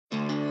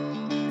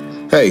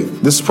Hey,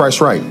 this is Price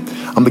Wright.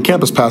 I'm the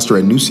campus pastor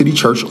at New City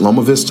Church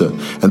Loma Vista,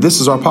 and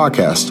this is our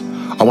podcast.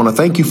 I want to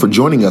thank you for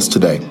joining us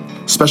today.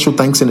 Special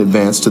thanks in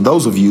advance to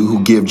those of you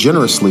who give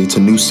generously to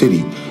New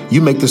City. You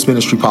make this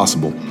ministry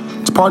possible.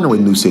 To partner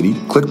with New City,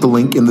 click the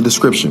link in the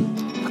description.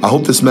 I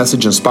hope this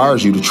message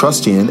inspires you to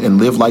trust in and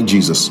live like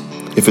Jesus.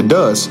 If it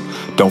does,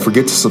 don't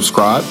forget to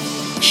subscribe,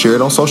 share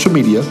it on social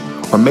media,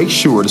 or make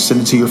sure to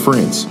send it to your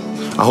friends.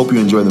 I hope you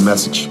enjoy the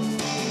message.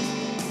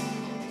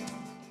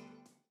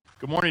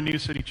 Good morning, New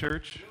City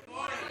Church. Good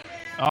morning.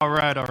 All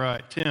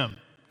right.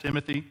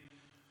 Timothy,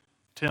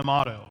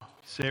 Otto.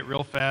 Say it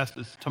real fast.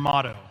 It's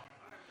tomato.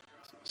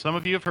 Some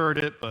of you have heard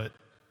it, but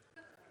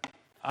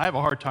I have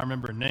a hard time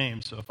remembering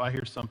names, so if I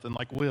hear something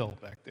like Will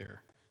back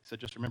there, he said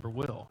just remember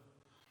Will.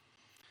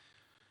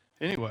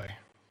 Anyway,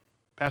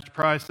 Pastor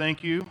Price,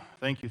 thank you.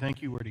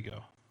 Where'd he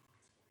go?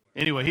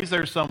 Anyway, he's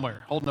there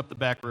somewhere, holding up the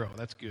back row.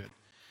 That's good.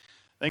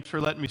 Thanks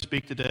for letting me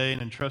speak today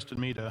and entrusting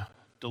me to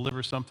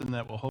deliver something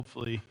that will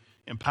hopefully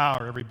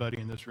empower everybody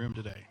in this room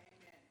today.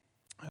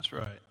 That's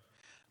right.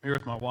 I'm here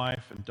with my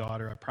wife and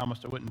daughter. I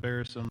promised I wouldn't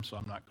embarrass them, so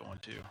I'm not going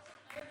to.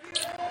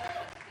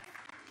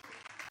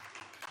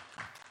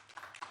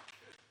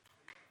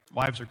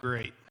 Wives are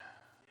great.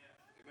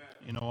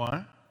 You know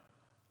why?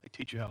 They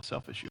teach you how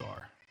selfish you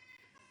are.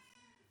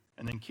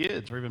 And then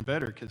kids are even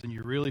better, because then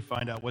you really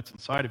find out what's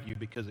inside of you,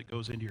 because it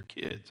goes into your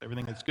kids.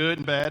 Everything that's good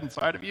and bad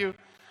inside of you,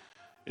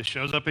 it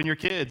shows up in your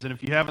kids. And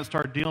if you haven't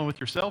started dealing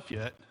with yourself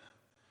yet,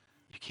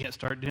 you can't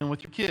start dealing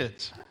with your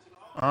kids.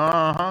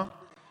 And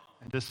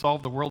just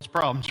solve the world's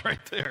problems right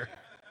there.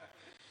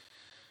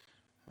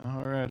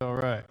 All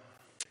right.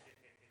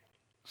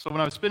 So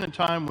when I was spending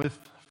time with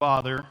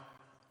Father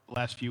the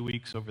last few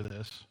weeks over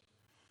this,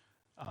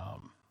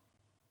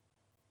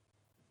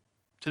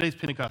 today's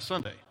Pentecost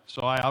Sunday.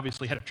 So I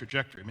obviously had a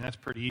trajectory. I mean, that's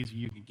pretty easy.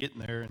 You can get in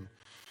there and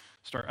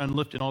start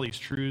unlifting all these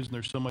truths, and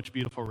there's so much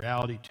beautiful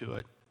reality to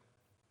it.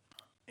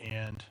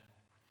 And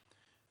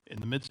in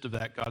the midst of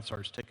that, God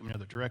starts taking me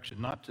another direction,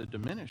 not to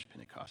diminish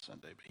Pentecost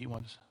Sunday, but He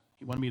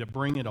wanted me to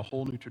bring it a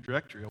whole new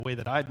trajectory, a way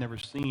that I'd never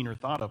seen or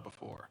thought of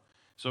before.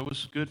 So it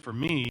was good for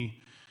me,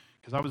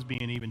 because I was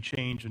being even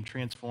changed and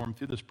transformed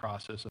through this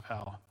process of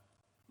how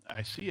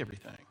I see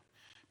everything.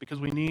 Because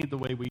we need the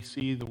way we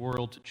see the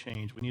world to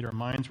change. We need our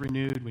minds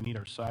renewed. We need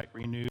our sight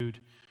renewed.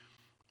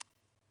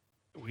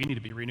 We need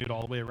to be renewed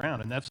all the way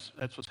around, and that's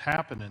what's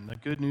happening. The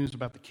good news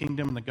about the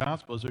kingdom and the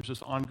gospel is there's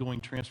this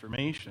ongoing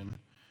transformation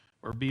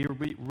where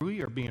we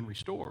are being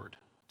restored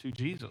to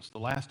Jesus, the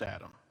last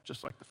Adam.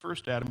 Just like the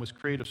first Adam was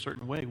created a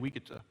certain way, we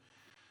get to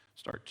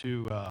start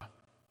to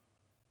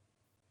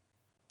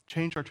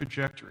change our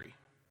trajectory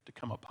to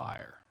come up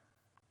higher,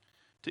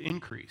 to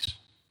increase.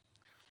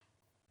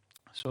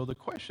 So the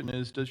question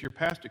is, does your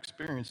past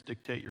experience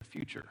dictate your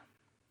future?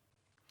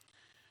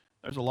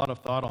 There's a lot of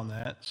thought on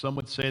that. Some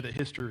would say that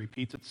history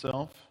repeats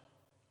itself.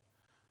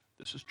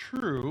 This is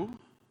true.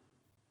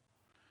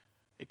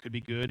 It could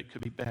be good, it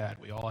could be bad.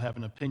 We all have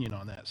an opinion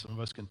on that. Some of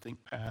us can think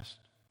past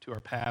to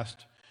our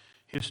past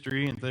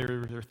history, and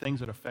there are things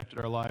that affected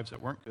our lives that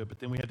weren't good, but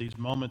then we have these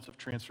moments of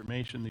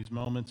transformation, these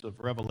moments of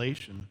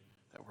revelation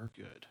that were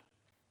good.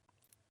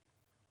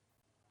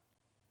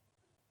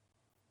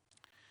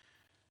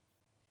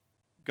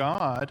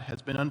 God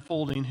has been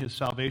unfolding His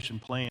salvation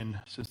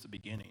plan since the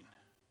beginning.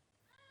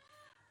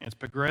 And it's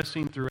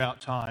progressing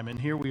throughout time, and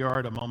here we are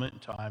at a moment in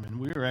time, and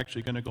we're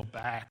actually going to go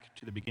back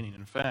to the beginning.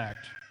 In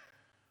fact,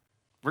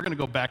 we're going to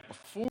go back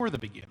before the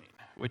beginning,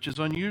 which is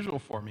unusual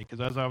for me, because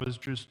as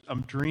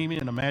I'm dreaming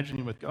and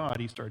imagining with God,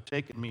 He started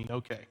taking me,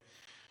 okay,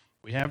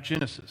 we have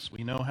Genesis.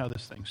 We know how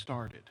this thing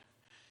started.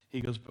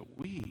 He goes, but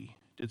we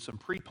did some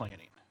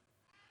pre-planning.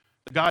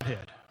 The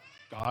Godhead,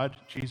 God,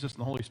 Jesus,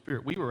 and the Holy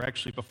Spirit, we were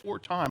actually before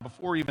time,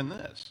 before even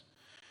this.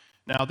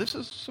 Now, this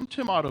is some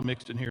tomato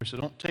mixed in here, so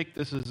don't take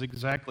this as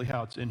exactly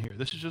how it's in here.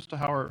 This is just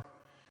how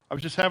I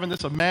was just having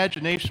this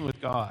imagination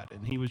with God,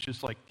 and He was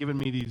just like giving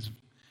me these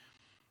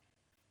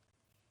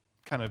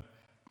kind of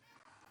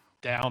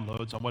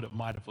downloads on what it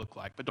might have looked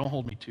like, but don't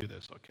hold me to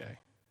this, okay?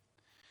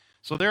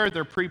 So they're at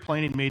their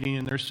pre-planning meeting,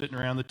 and they're sitting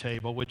around the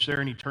table, which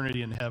they're in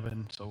eternity in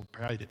heaven, so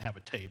probably didn't have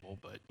a table,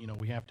 but,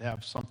 we have to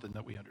have something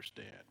that we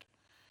understand.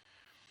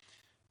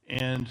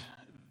 And,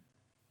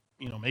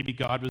 maybe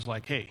God was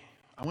like, hey,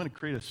 I want to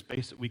create a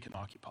space that we can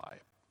occupy,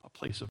 a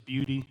place of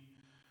beauty,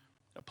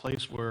 a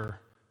place where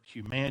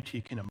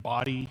humanity can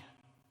embody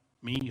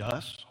me,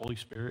 us, Holy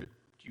Spirit,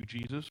 you,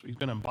 Jesus. He's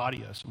going to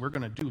embody us, and we're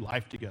going to do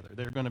life together.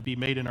 They're going to be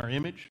made in our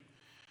image,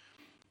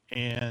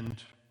 and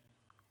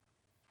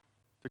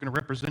they're going to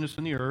represent us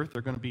in the earth.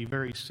 They're going to be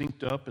very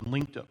synced up and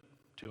linked up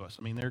to us.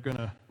 I mean, we're going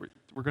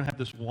to have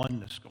this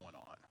oneness going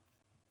on.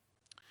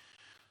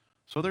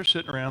 So they're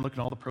sitting around looking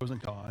at all the pros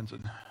and cons,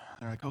 and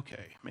they're like,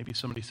 okay, maybe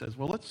somebody says,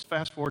 well, let's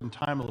fast forward in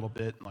time a little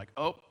bit, and like,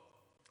 oh,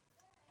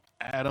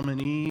 Adam and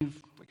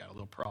Eve, we got a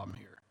little problem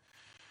here.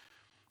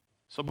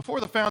 So before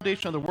the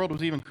foundation of the world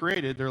was even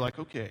created, they're like,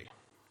 okay,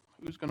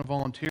 who's going to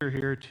volunteer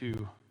here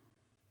to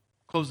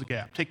close the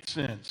gap, take the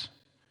sins?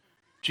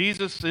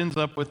 Jesus ends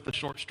up with the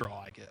short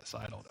straw, I guess.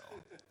 I don't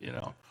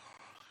know,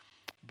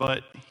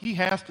 But he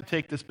has to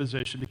take this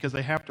position because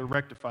they have to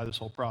rectify this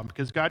whole problem,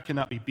 because God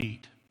cannot be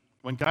beat.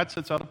 When God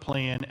sets out a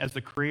plan as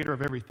the creator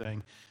of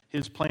everything,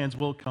 his plans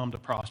will come to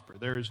prosper.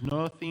 There is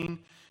nothing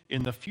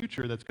in the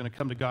future that's going to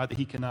come to God that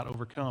he cannot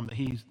overcome.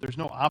 There's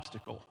no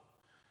obstacle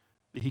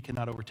that he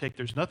cannot overtake.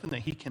 There's nothing that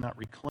he cannot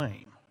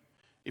reclaim.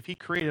 If he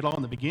created all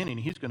in the beginning,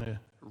 he's going to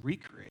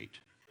recreate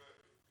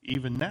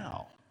even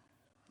now.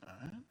 All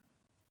right?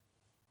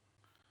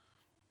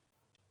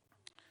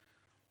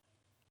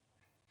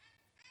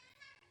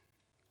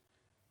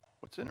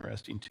 What's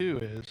interesting, too,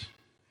 is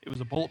it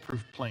was a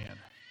bulletproof plan.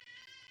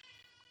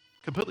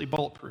 Completely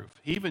bulletproof.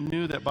 He even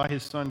knew that by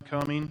his son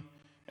coming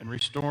and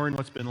restoring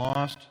what's been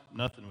lost,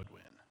 nothing would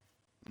win.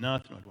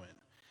 Nothing would win.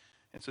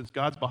 And since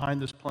God's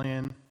behind this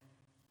plan,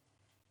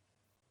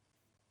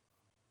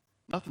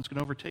 nothing's going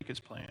to overtake his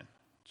plan.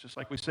 It's just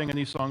like we sing in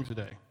these songs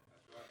today.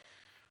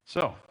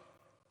 So,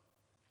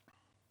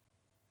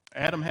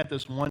 Adam had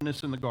this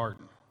oneness in the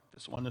garden,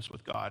 this oneness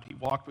with God. He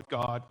walked with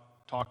God,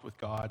 talked with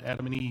God.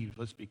 Adam and Eve,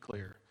 let's be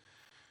clear.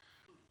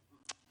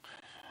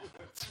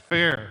 It's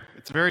fair.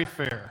 It's very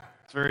fair.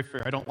 It's very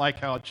fair. I don't like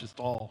how it's just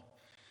all.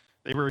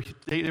 They were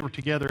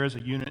together as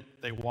a unit.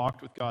 They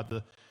walked with God.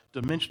 The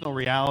dimensional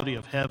reality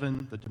of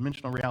heaven, the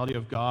dimensional reality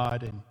of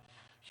God and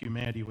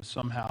humanity was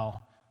somehow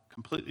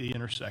completely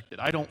intersected.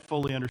 I don't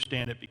fully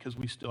understand it because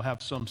we still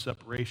have some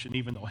separation,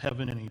 even though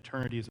heaven and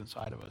eternity is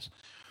inside of us.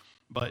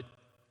 But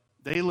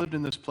they lived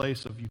in this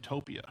place of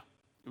utopia.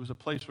 It was a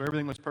place where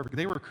everything was perfect.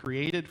 They were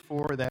created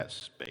for that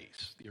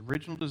space. The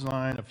original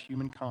design of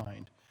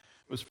humankind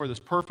was for this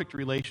perfect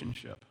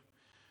relationship.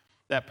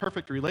 That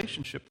perfect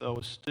relationship, though,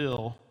 is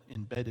still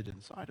embedded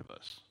inside of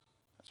us.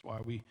 That's why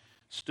we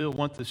still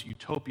want this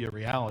utopia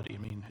reality. I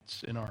mean,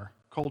 it's in our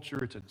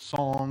culture, it's in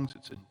songs,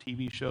 it's in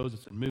TV shows,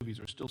 it's in movies.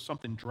 There's still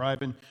something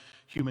driving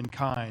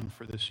humankind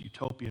for this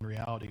utopian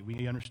reality.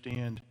 We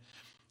understand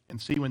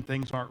and see when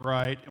things aren't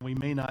right, and we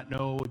may not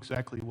know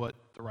exactly what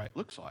the right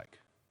looks like,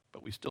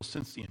 but we still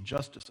sense the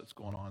injustice that's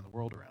going on in the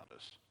world around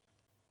us.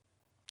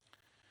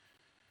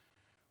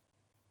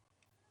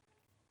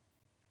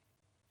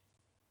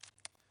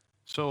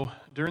 So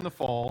during the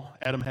fall,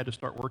 Adam had to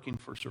start working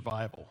for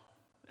survival.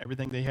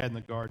 Everything they had in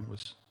the garden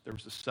there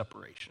was this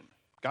separation.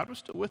 God was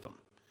still with them.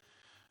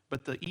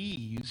 But the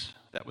ease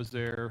that was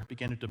there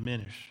began to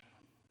diminish.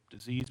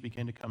 Disease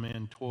began to come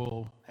in,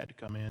 toil had to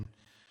come in.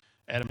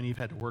 Adam and Eve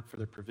had to work for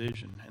their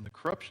provision. And the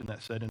corruption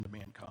that set into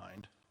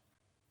mankind,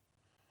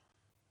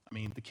 I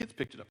mean, the kids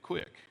picked it up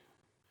quick.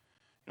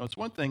 You know, it's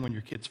one thing when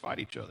your kids fight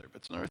each other,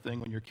 but it's another thing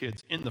when your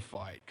kid's in the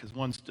fight because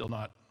one's still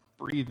not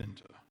breathing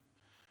to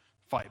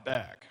fight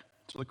back.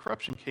 So the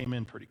corruption came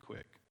in pretty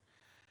quick,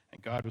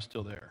 and God was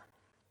still there.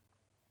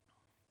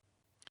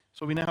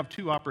 So we now have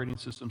two operating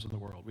systems in the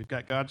world. We've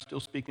got God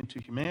still speaking to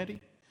humanity,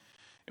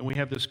 and we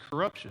have this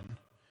corruption,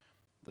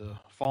 the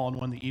fallen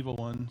one, the evil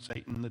one,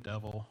 Satan, the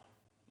devil.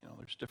 You know,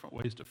 there's different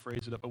ways to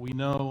phrase it up, but we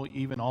know,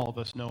 even all of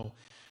us know,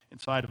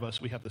 inside of us,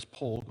 we have this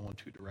pole going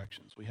two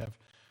directions. We have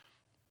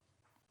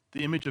the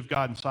image of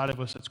God inside of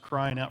us that's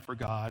crying out for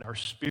God. Our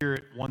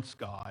spirit wants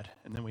God,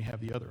 and then we have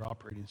the other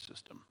operating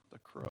system, the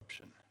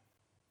corruption.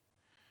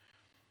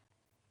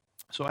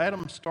 So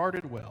Adam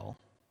started well,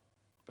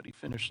 but he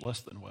finished less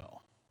than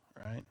well,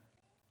 right?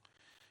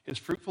 His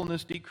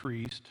fruitfulness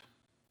decreased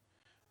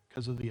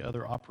because of the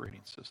other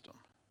operating system.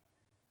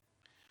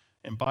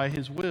 And by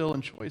his will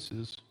and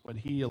choices, what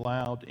he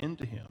allowed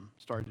into him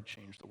started to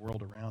change the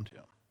world around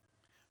him,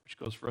 which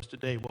goes for us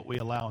today. What we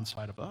allow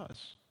inside of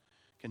us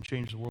can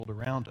change the world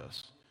around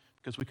us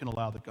because we can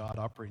allow the God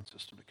operating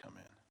system to come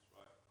in.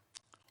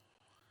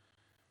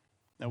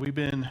 Now, we've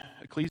been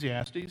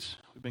Ecclesiastes.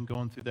 We've been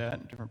going through that,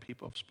 and different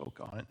people have spoke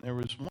on it. And there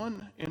was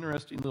one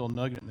interesting little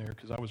nugget in there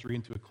because I was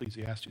reading through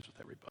Ecclesiastes with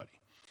everybody,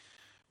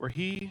 where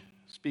he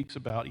speaks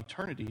about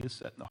eternity is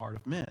set in the heart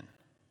of men.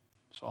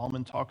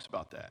 Solomon talks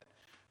about that.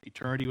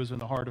 Eternity was in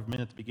the heart of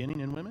men at the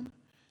beginning in women.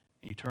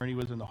 Eternity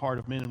was in the heart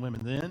of men and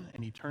women then,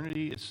 and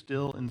eternity is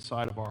still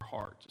inside of our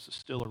hearts. This is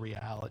still a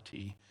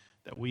reality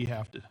that we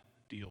have to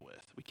deal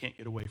with. We can't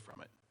get away from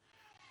it.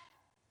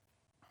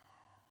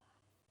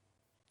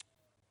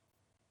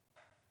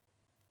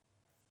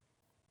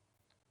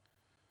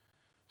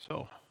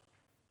 So,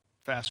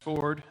 fast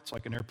forward, it's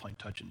like an airplane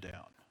touching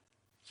down.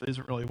 So, it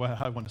isn't really how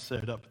I want to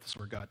set it up, but this is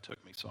where God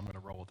took me, so I'm going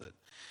to roll with it.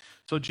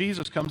 So,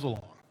 Jesus comes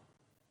along.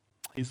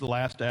 He's the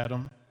last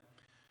Adam.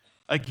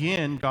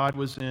 Again, God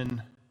was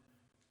in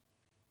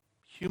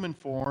human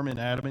form in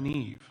Adam and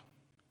Eve.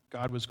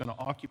 God was going to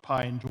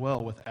occupy and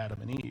dwell with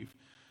Adam and Eve.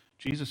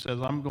 Jesus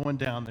says, I'm going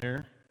down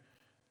there.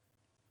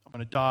 I'm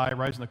going to die,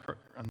 rise on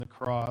the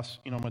cross.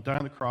 I'm going to die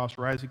on the cross,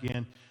 rise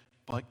again.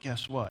 But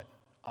guess what?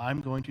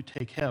 I'm going to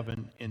take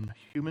heaven in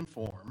human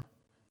form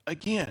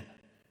again.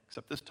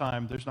 Except this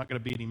time, there's not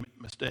going to be any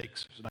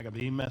mistakes. There's not going to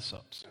be any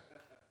mess-ups.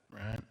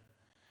 Right?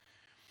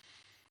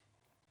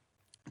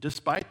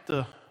 Despite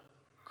the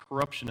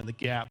corruption and the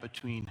gap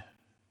between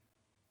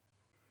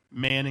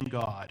man and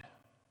God,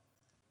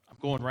 I'm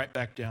going right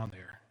back down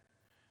there,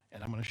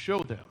 and I'm going to show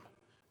them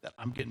that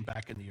I'm getting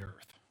back in the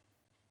earth.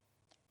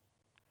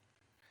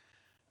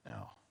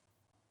 Now,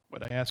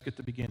 what I asked at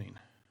the beginning.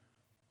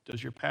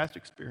 Does your past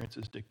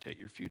experiences dictate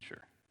your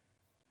future?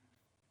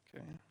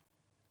 Okay.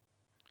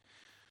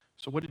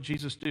 So what did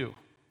Jesus do?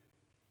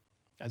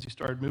 As he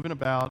started moving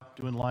about,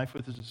 doing life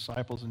with his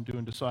disciples and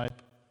doing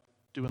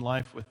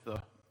life with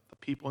the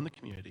people in the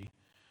community,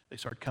 they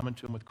started coming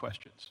to him with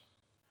questions.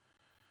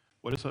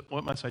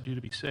 What must I do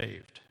to be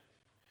saved?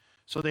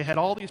 So they had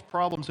all these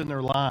problems in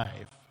their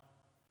life.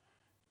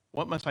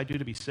 What must I do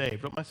to be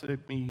saved? What must I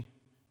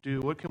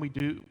do? What can we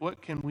do?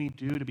 What can we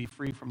do to be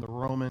free from the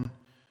Roman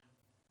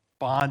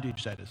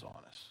bondage that is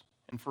on us?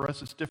 And for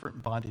us, it's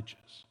different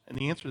bondages. And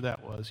the answer to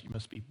that was, you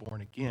must be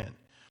born again.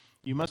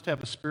 You must have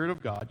the Spirit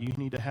of God. You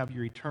need to have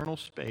your eternal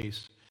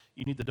space.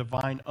 You need the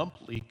divine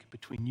uplink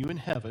between you and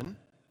heaven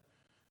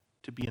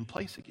to be in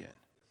place again.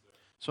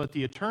 So that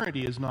the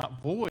eternity is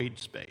not void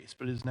space,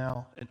 but is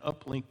now an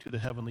uplink to the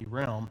heavenly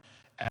realm,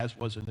 as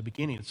was in the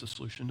beginning. It's the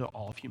solution to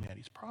all of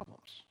humanity's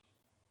problems.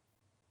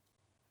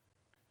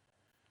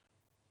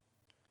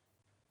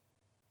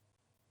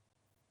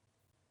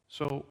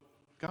 So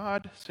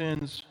God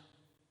sends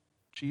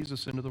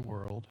Jesus into the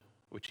world,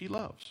 which he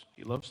loves.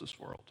 He loves this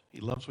world.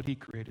 He loves what he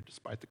created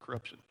despite the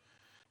corruption.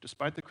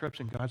 Despite the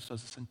corruption, God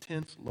shows this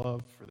intense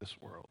love for this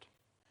world.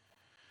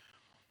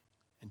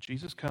 And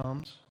Jesus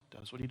comes,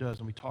 does what he does,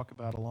 and we talk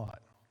about a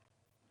lot.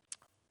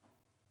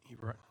 He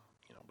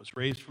was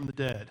raised from the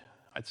dead.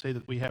 I'd say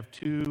that we have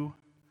in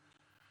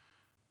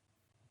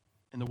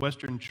the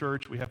Western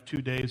church, we have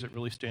 2 days that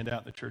really stand out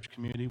in the church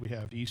community. We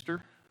have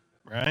Easter,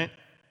 right?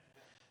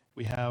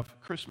 We have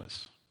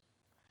Christmas.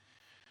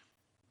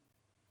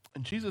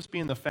 And Jesus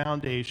being the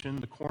foundation,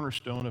 the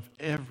cornerstone of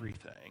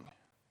everything.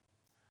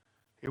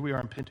 Here we are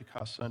on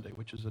Pentecost Sunday,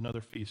 which is another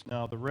feast.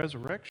 Now, the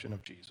resurrection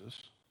of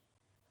Jesus,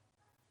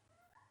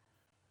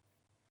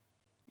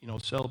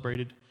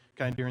 celebrated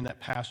kind of during that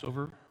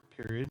Passover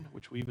period,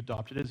 which we've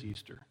adopted as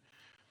Easter.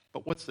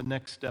 But what's the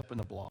next step in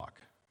the block?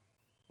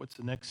 What's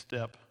the next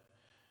step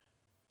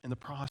in the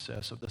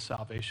process of the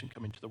salvation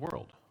coming to the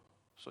world?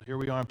 So here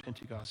we are on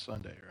Pentecost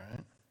Sunday,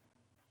 right?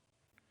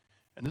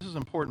 And this is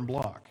an important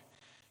block,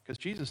 because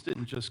Jesus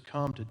didn't just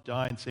come to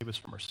die and save us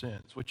from our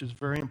sins, which is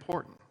very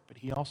important, but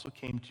he also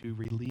came to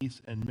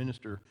release and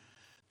minister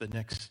the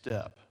next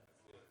step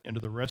into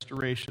the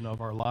restoration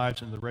of our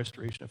lives and the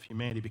restoration of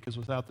humanity, because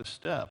without this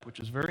step, which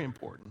is very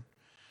important,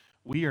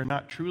 we are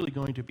not truly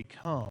going to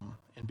become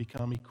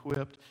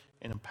equipped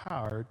and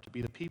empowered to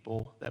be the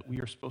people that we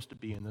are supposed to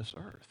be in this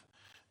earth.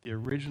 The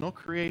original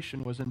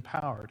creation was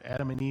empowered.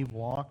 Adam and Eve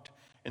walked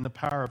in the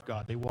power of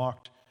God. They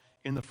walked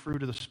in the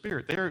fruit of the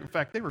Spirit.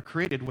 They were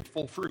created with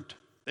full fruit.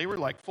 They were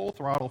like full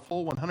throttle,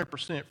 full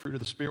 100% fruit of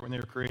the Spirit when they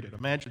were created.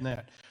 Imagine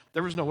that.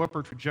 There was no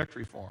upward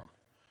trajectory for them.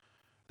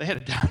 They had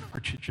a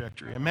downward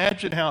trajectory.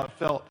 Imagine how it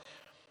felt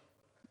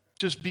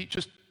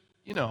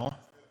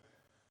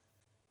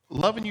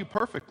loving you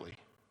perfectly.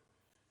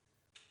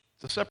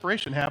 The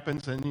separation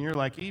happens, and you're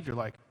like Eve. You're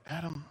like,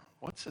 Adam,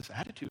 what's this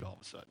attitude all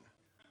of a sudden?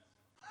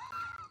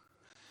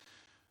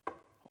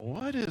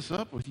 What is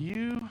up with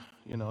you?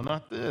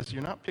 Not this.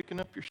 You're not picking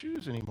up your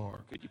shoes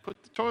anymore. Could you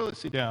put the toilet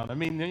seat down? I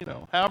mean,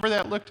 however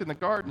that looked in the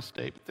garden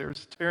state, but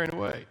there's tearing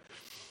away.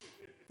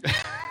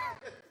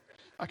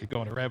 I could go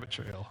on a rabbit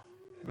trail,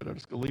 but I'm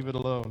just going to leave it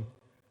alone.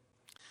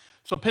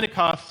 So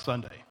Pentecost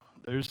Sunday,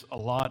 there's a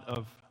lot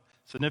of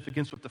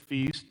significance with the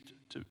feast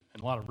and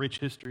a lot of rich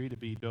history to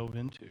be dove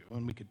into,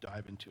 and we could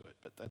dive into it,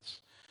 but that's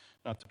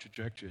not the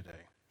trajectory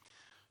today.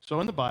 So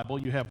in the Bible,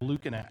 you have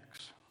Luke and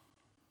Acts.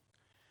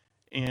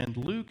 And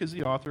Luke is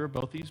the author of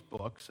both these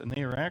books, and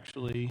they are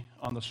actually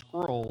on the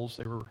scrolls.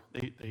 You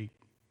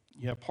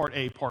have part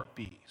A, part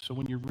B. So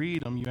when you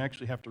read them, you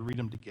actually have to read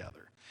them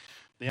together.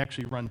 They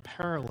actually run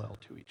parallel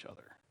to each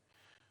other.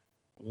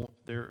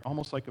 They're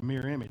almost like a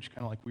mirror image,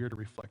 kind of like we are to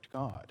reflect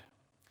God.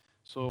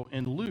 So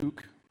in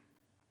Luke,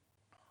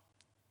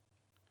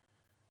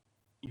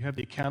 you have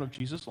the account of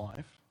Jesus'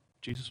 life.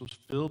 Jesus was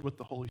filled with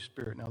the Holy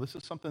Spirit. Now, this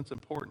is something that's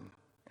important.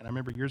 And I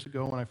remember years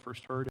ago when I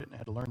first heard it and I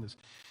had to learn this.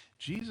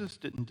 Jesus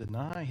didn't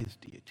deny his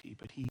deity,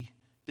 but he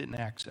didn't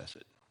access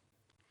it.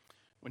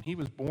 When he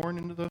was born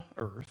into the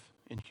earth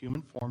in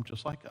human form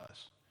just like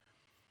us,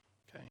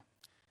 okay,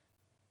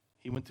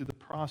 he went through the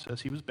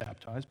process. He was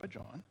baptized by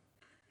John,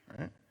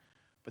 right?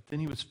 But then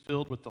he was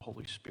filled with the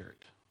Holy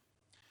Spirit.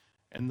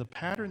 And the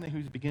pattern that he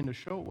was beginning to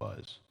show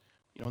was,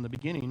 in the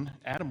beginning,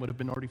 Adam would have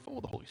been already full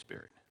of the Holy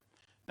Spirit.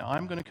 Now,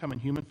 I'm going to come in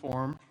human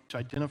form to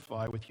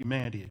identify with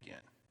humanity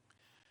again.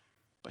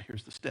 But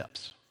here's the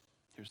steps.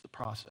 Here's the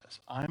process.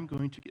 I'm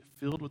going to get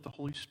filled with the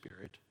Holy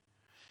Spirit.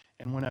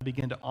 And when I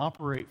begin to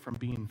operate from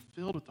being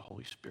filled with the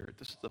Holy Spirit,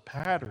 this is the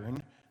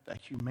pattern that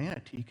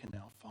humanity can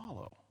now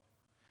follow.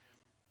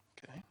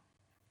 Okay?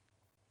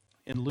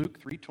 In Luke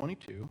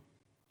 3:22,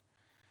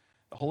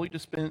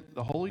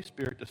 the Holy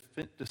Spirit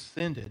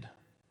descended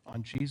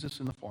on Jesus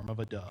in the form of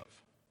a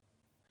dove.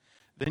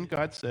 Then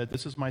God said,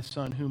 "This is my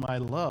Son whom I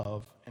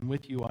love, and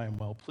with you I am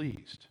well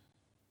pleased."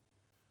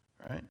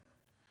 Right?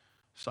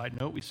 Side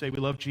note, we say we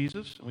love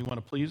Jesus and we want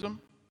to please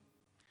him.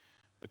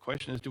 The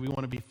question is, do we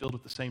want to be filled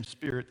with the same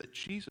Spirit that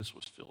Jesus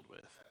was filled with?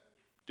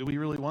 Do we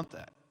really want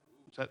that?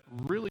 Is that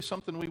really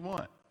something we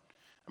want?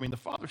 I mean, the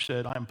Father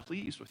said, I'm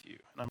pleased with you,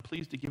 and I'm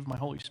pleased to give my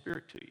Holy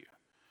Spirit to you.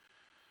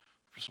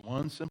 Just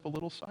one simple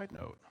little side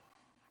note.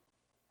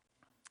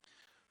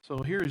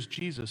 So here is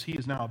Jesus. He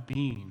is now a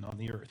being on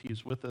the earth. He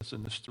is with us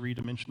in this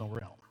three-dimensional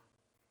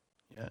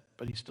realm,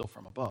 but he's still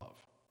from above.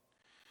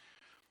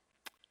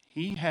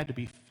 He had to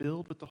be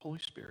filled with the Holy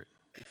Spirit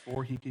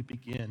before he could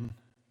begin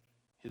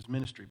his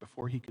ministry,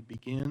 before he could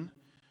begin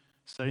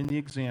setting the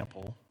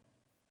example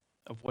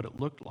of what it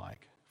looked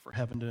like for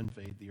heaven to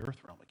invade the earth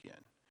realm again.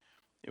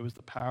 It was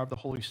the power of the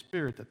Holy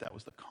Spirit that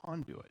was the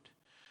conduit.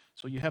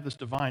 So you have this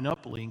divine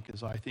uplink,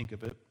 as I think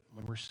of it,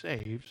 when we're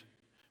saved,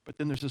 but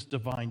then there's this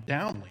divine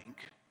downlink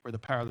where the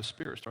power of the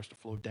Spirit starts to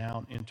flow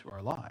down into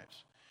our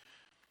lives.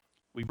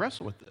 We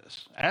wrestle with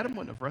this. Adam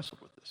wouldn't have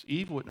wrestled with this.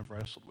 Eve wouldn't have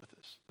wrestled with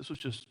this. This was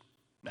just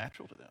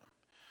natural to them.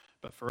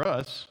 But for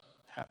us,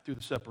 through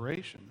the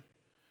separation,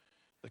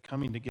 the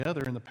coming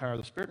together and the power of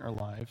the Spirit in our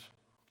lives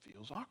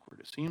feels awkward.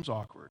 It seems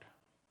awkward.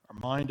 Our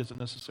mind doesn't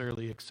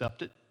necessarily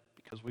accept it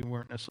because we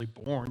weren't necessarily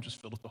born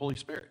just filled with the Holy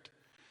Spirit.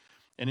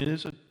 And it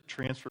is a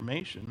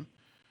transformation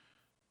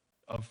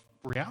of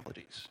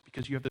realities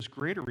because you have this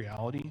greater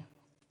reality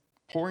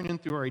pouring in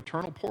through our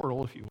eternal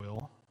portal, if you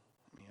will.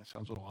 I mean, it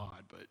sounds a little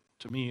odd, but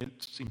to me it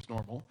seems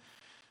normal.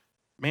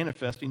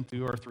 Manifesting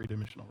through our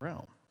three-dimensional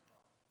realm.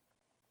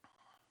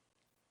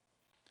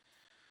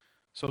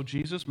 So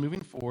Jesus,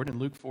 moving forward in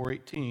Luke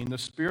 4:18, the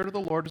Spirit of the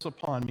Lord is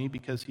upon me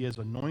because he has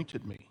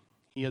anointed me.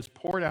 He has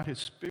poured out his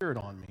Spirit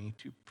on me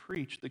to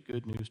preach the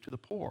good news to the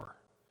poor.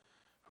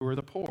 Who are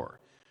the poor?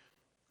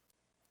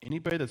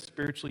 Anybody that's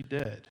spiritually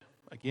dead.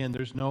 Again,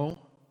 there's no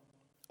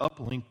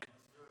uplink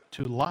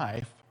to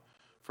life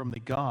from the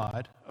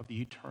God of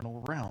the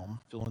eternal realm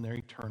filling their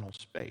eternal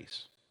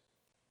space.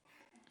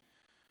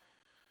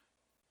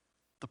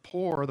 The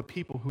poor are the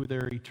people who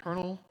their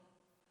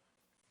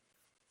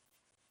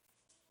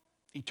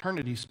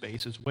eternity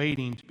space is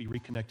waiting to be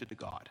reconnected to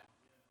God.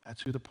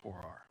 That's who the poor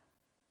are.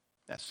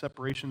 That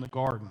separation in the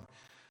garden,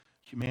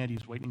 humanity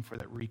is waiting for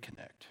that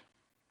reconnect.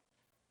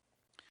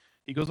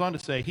 He goes on to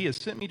say, he has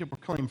sent me to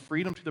proclaim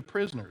freedom to the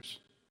prisoners.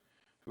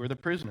 Who are the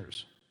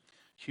prisoners?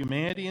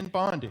 Humanity in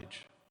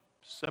bondage,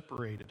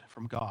 separated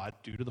from God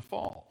due to the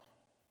fall.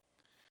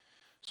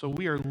 So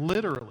we are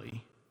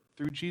literally,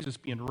 through Jesus,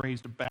 being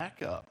raised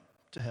back up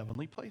to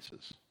heavenly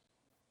places.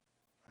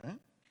 Right?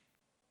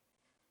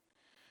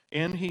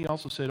 And he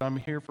also said, I'm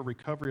here for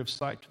recovery of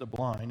sight to the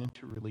blind and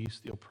to release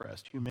the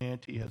oppressed.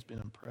 Humanity has been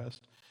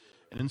oppressed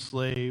and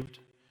enslaved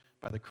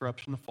by the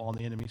corruption, the fall, and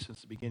the enemy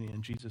since the beginning,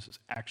 and Jesus is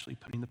actually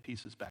putting the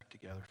pieces back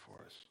together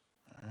for us.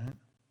 All right?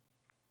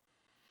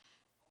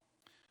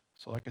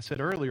 So like I said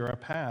earlier, our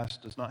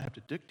past does not have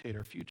to dictate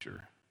our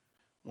future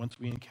once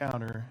we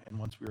encounter and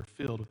once we are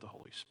filled with the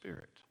Holy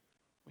Spirit.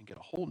 We can get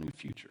a whole new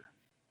future.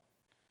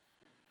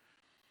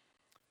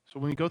 So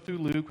when we go through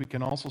Luke, we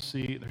can also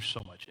see there's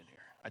so much in here.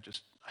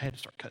 I had to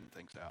start cutting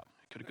things out.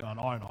 It could have gone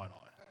on and on and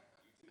on.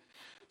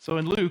 So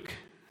in Luke,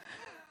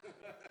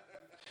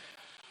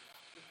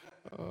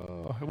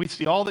 we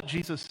see all that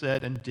Jesus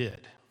said and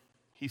did.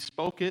 He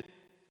spoke it.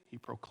 He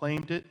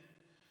proclaimed it.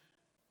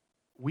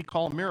 We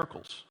call them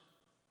miracles.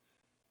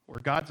 Where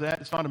God's at,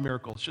 it's not a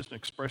miracle. It's just an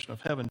expression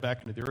of heaven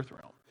back into the earth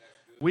realm.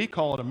 We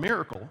call it a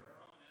miracle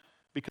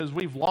because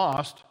we've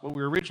lost what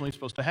we were originally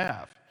supposed to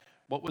have.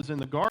 What was in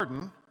the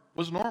garden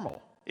was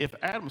normal. If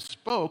Adam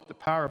spoke, the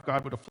power of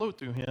God would have flowed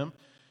through him,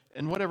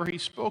 and whatever he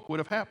spoke would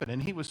have happened.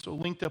 And he was so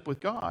linked up with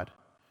God,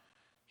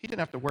 he didn't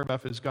have to worry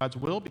about if it was God's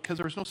will because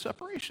there was no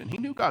separation. He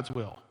knew God's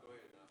will.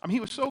 I mean, he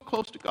was so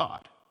close to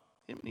God.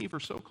 Him and Eve were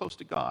so close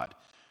to God.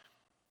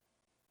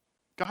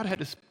 God had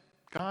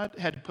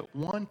to put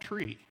one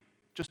tree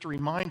just to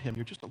remind him,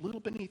 you're just a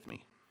little beneath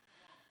me.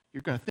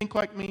 You're going to think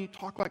like me,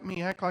 talk like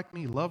me, act like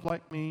me, love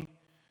like me,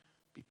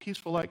 be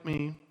peaceful like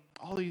me.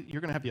 You're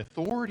going to have the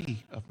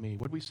authority of me.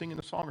 What did we sing in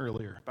the song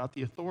earlier about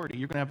the authority?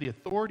 You're going to have the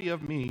authority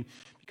of me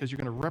because you're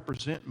going to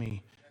represent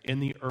me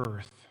in the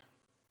earth.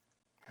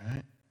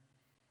 Right?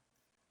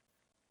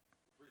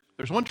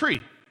 There's one tree.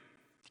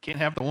 You can't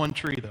have the one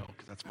tree, though,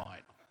 because that's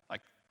mine.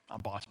 Like,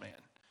 I'm boss man.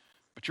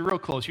 But you're real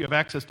close. You have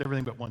access to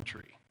everything but one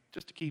tree,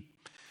 just to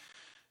keep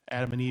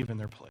Adam and Eve in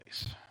their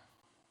place.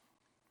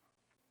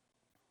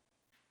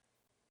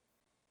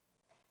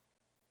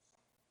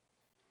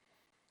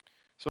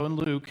 So in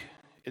Luke,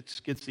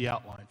 it gets the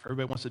outline. For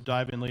everybody wants to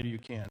dive in later, you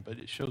can. But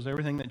it shows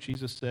everything that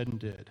Jesus said and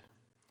did.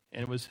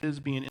 And it was his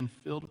being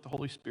infilled with the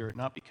Holy Spirit,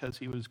 not because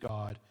he was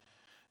God.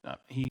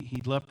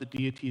 He left the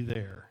deity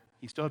there.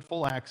 He still had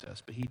full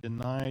access, but he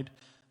denied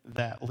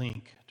that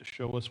link to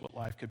show us what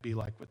life could be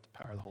like with the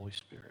power of the Holy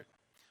Spirit.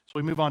 So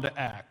we move on to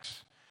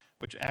Acts,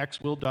 which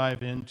Acts will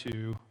dive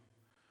into,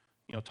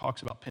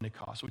 talks about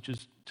Pentecost, which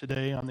is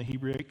today on the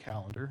Hebraic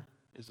calendar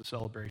is the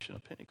celebration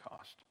of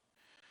Pentecost.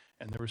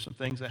 And there were some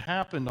things that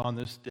happened on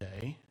this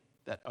day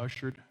that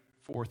ushered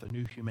forth a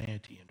new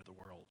humanity into the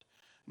world.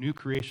 New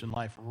creation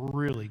life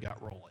really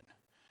got rolling.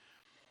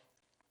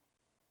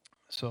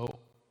 So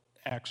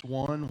Acts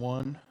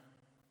 1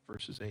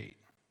 verses 8.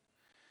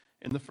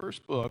 In the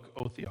first book,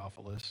 O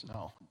Theophilus,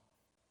 now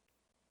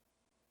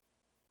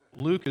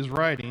Luke is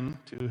writing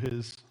to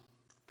his,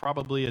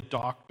 probably a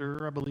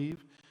doctor, I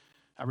believe.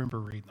 I remember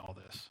reading all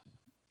this.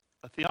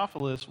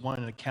 Theophilus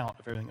wanted an account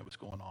of everything that was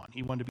going on.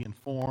 He wanted to be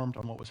informed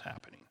on what was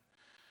happening.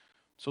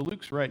 So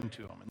Luke's writing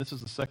to him, and this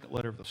is the second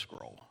letter of the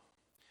scroll.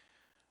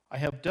 I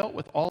have dealt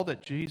with all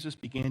that Jesus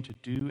began to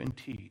do and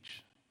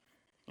teach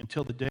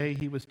until the day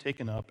he was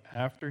taken up,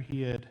 after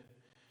he had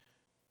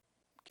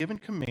given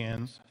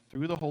commands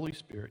through the Holy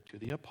Spirit to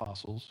the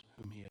apostles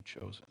whom he had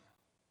chosen.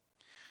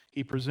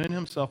 He presented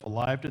himself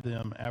alive to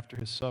them after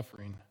his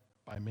suffering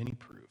by many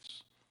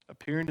proofs,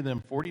 appearing to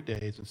them 40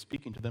 days and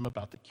speaking to them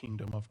about the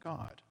kingdom of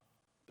God,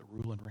 the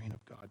rule and reign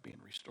of God being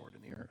restored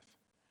in the earth,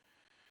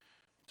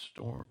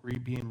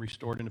 being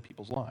restored into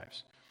people's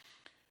lives.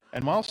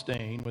 And while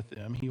staying with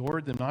them, he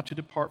ordered them not to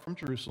depart from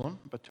Jerusalem,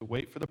 but to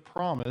wait for the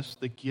promise,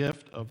 the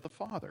gift of the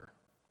Father,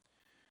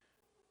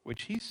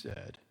 which he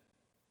said,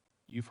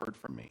 you've heard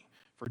from me.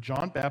 For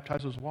John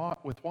baptized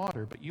with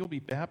water, but you'll be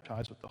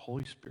baptized with the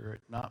Holy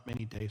Spirit not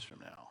many days from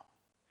now.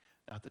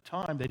 Now, at the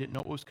time, they didn't know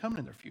what was coming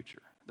in their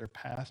future. Their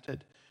past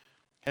had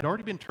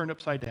already been turned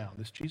upside down.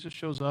 This Jesus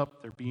shows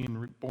up, they're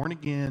being born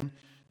again,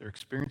 they're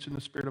experiencing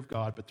the Spirit of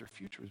God, but their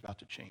future was about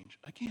to change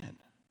again.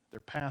 Their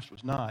past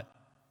was not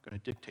going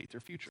to dictate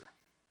their future.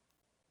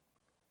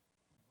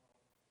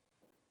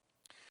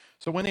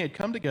 So when they had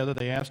come together,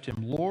 they asked him,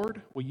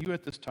 Lord, will you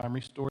at this time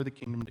restore the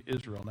kingdom to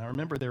Israel? Now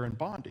remember, they're in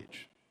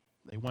bondage.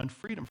 They wanted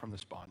freedom from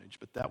this bondage,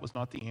 but that was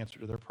not the answer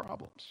to their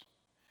problems.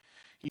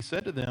 He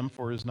said to them,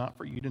 for it is not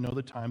for you to know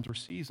the times or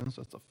seasons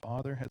that the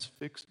Father has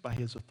fixed by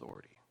his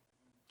authority.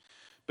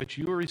 But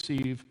you will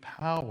receive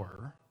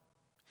power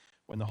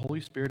when the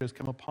Holy Spirit has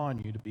come upon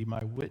you to be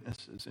my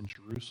witnesses in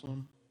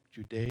Jerusalem,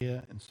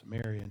 Judea, and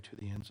Samaria, and to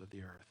the ends of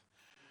the earth.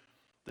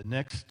 The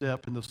next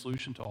step in the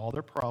solution to all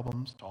their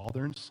problems, to all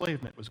their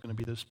enslavement, was going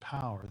to be this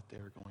power that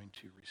they were going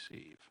to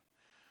receive.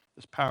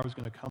 This power was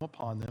going to come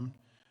upon them.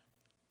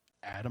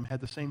 Adam had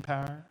the same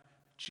power.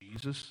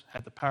 Jesus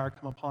had the power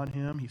come upon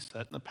him. He's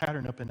setting the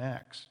pattern up in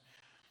Acts.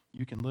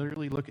 You can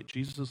literally look at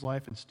Jesus'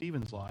 life and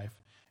Stephen's life,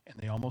 and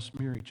they almost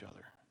mirror each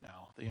other.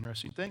 Now, the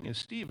interesting thing is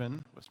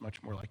Stephen was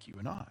much more like you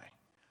and I.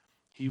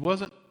 He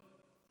wasn't,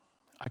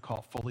 I call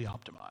it, fully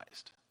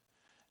optimized.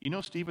 You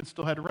know, Stephen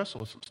still had to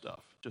wrestle with some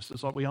stuff, just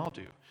as we all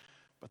do.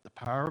 But the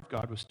power of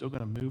God was still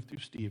going to move through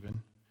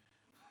Stephen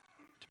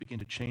to begin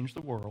to change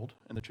the world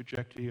and the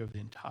trajectory of the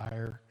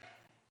entire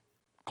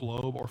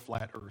globe or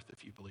flat earth,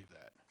 if you believe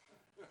that.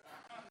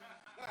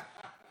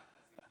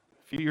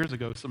 A few years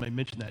ago, somebody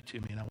mentioned that to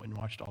me, and I went and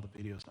watched all the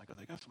videos, and I go,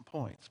 they got some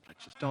points, but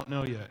I just don't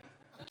know yet.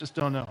 I just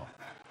don't know.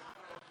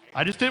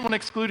 I just didn't want to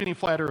exclude any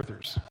flat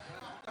earthers.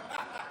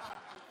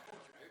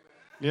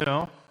 You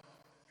know?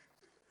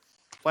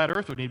 Flat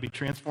earth would need to be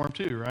transformed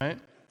too, right?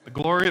 The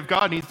glory of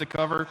God needs to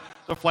cover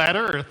the flat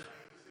earth.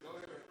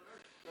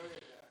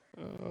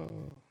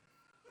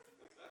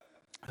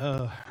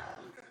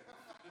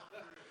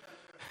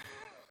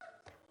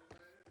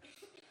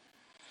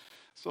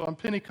 So on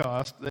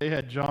Pentecost, they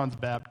had John's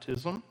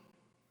baptism,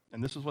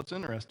 and this is what's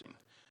interesting.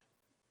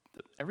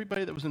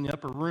 Everybody that was in the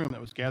upper room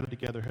that was gathered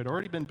together had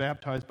already been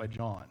baptized by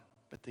John,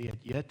 but they had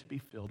yet to be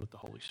filled with the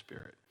Holy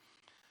Spirit.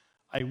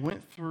 I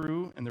went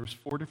through, and there was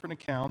 4 different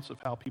accounts of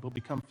how people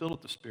become filled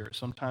with the Spirit.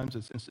 Sometimes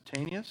it's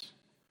instantaneous.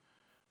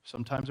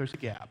 Sometimes there's a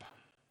gap.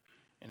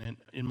 And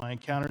in my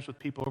encounters with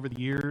people over the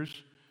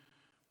years,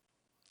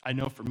 I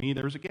know for me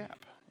there was a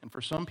gap. And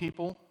for some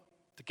people,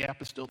 the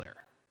gap is still there.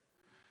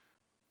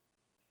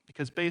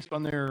 Because based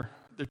on they're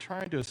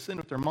trying to ascend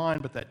with their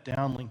mind, but that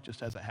downlink just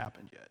hasn't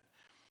happened yet.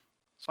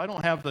 So I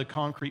don't have the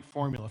concrete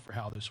formula for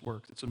how this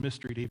works. It's a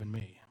mystery to even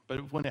me.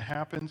 But when it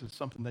happens, it's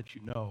something that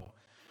you know.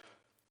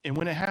 And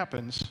when it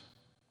happens,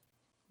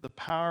 the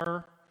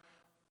power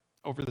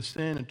over the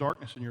sin and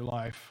darkness in your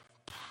life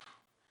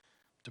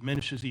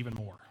diminishes even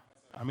more.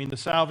 I mean, the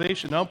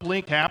salvation,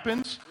 uplink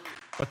happens,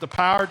 but the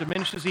power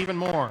diminishes even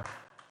more.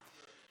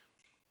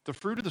 The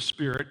fruit of the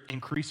Spirit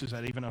increases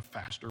at even a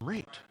faster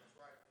rate.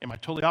 Am I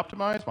totally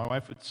optimized? My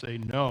wife would say,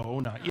 no,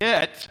 not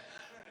yet.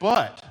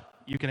 But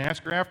you can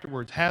ask her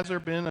afterwards, has there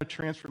been a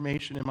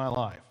transformation in my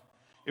life?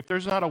 If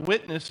there's not a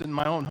witness in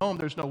my own home,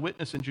 there's no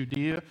witness in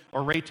Judea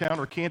or Raytown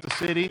or Kansas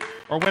City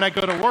or when I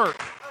go to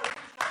work.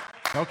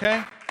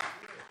 Okay?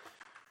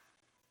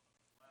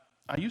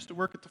 I used to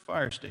work at the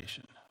fire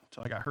station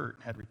until I got hurt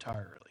and had to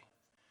retire early.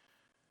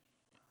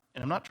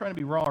 And I'm not trying to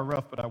be raw or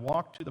rough, but I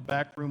walked to the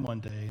back room one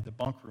day, the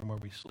bunk room where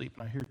we sleep,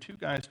 and I hear 2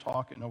 guys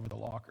talking over the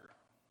locker.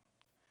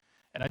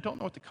 And I don't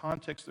know what the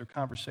context of their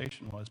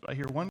conversation was, but I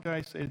hear one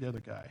guy say to the other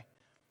guy,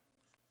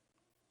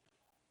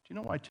 do you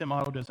know why Tim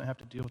Otto doesn't have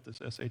to deal with this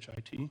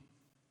SHIT?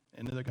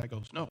 And the other guy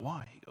goes, no,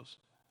 why? He goes,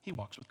 he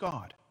walks with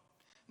God.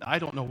 Now, I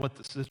don't know what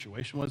the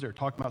situation was they were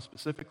talking about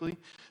specifically,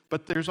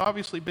 but there's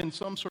obviously been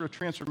some sort of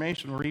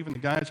transformation where even the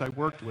guys I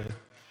worked with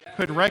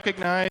could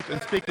recognize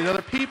and speak to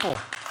other people.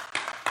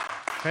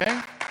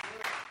 Okay?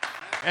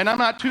 And I'm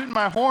not tooting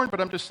my horn,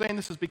 but I'm just saying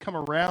this has become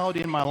a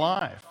reality in my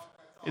life.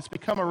 It's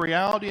become a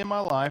reality in my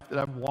life that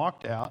I've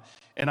walked out,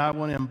 and I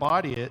want to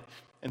embody it.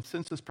 And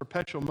since this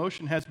perpetual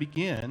motion has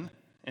begun,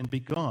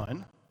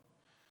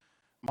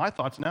 My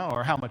thoughts now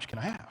are, how much can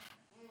I have?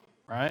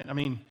 Right? I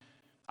mean,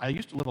 I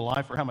used to live a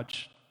life for how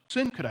much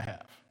sin could I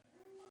have?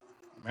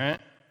 Right?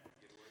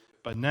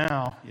 But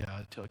now,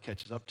 until it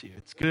catches up to you.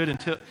 It's good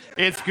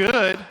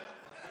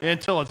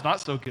until it's not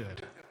so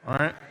good. All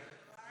right?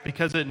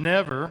 Because it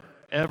never,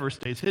 ever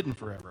stays hidden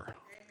forever.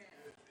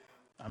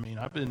 I mean,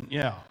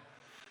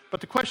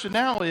 But the question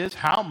now is,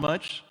 how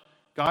much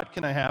God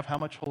can I have? How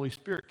much Holy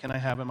Spirit can I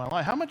have in my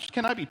life? How much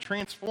can I be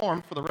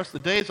transformed for the rest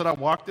of the days that I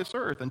walk this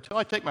earth? Until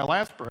I take my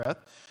last breath,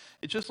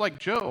 it's just like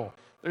Joe.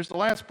 There's the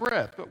last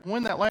breath. But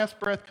when that last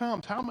breath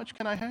comes, how much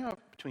can I have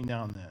between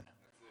now and then?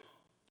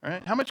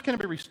 Right? How much can I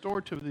be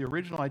restored to the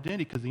original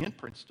identity? Because the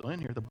imprint's still in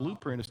here. The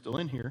blueprint is still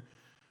in here.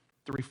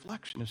 The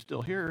reflection is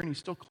still here, and he's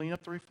still cleaning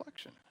up the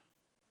reflection.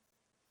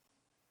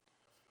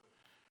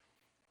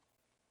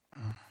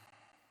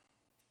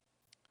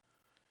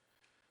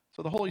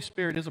 So the Holy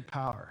Spirit is a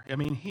power. I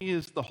mean, he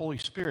is the Holy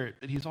Spirit,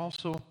 but he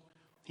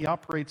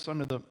operates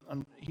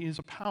he is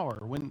a power.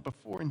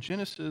 Before in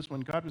Genesis,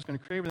 when God was going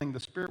to create everything, the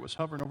Spirit was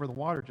hovering over the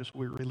water, just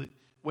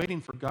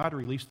waiting for God to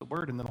release the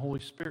word, and then the Holy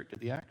Spirit did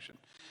the action.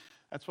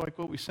 That's like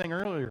what we sang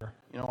earlier.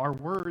 Our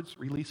words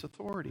release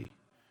authority.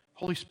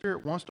 Holy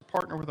Spirit wants to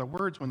partner with our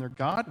words when they're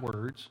God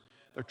words,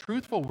 they're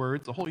truthful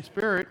words. The Holy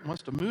Spirit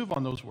wants to move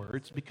on those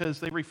words because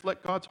they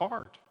reflect God's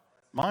heart,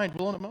 mind,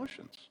 will, and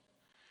emotions.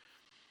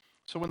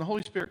 So when the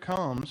Holy Spirit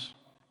comes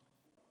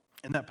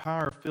and that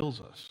power fills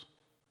us,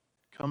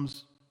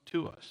 comes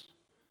to us,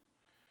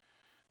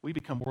 we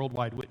become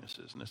worldwide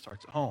witnesses, and it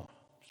starts at home,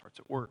 starts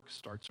at work,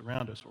 starts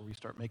around us, where we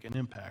start making an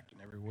impact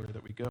in everywhere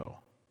that we go.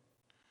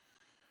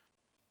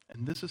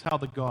 And this is how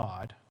the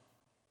God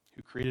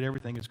who created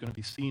everything is going to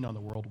be seen on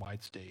the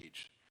worldwide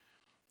stage.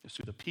 It's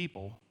through the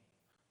people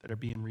that are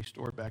being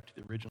restored back to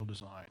the original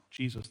design.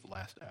 Jesus, the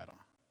last Adam.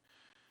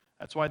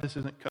 That's why this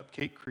isn't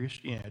cupcake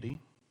Christianity.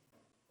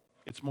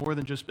 It's more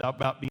than just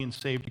about being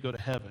saved to go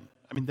to heaven.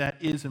 I mean, that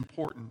is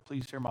important.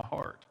 Please hear my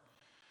heart.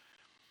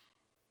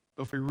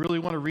 But if we really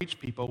want to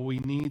reach people, we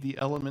need the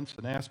elements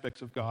and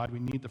aspects of God. We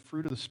need the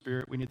fruit of the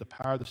Spirit. We need the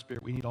power of the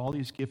Spirit. We need all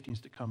these giftings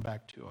to come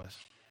back to us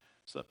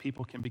so that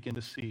people can begin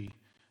to see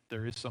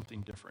there is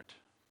something different.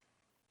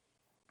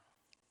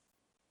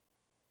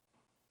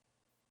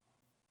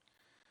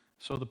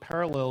 So the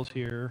parallels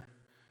here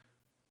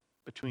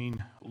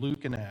between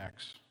Luke and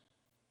Acts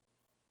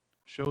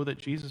show that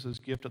Jesus'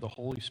 gift of the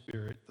Holy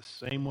Spirit, the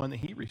same one that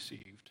he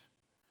received,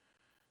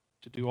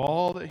 to do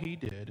all that he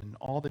did and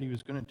all that he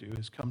was going to do,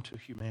 has come to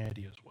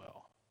humanity as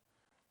well.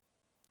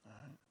 All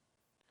right.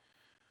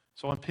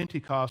 So on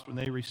Pentecost, when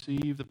they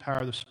received the power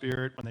of the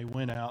Spirit, when they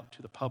went out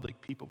to the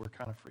public, people were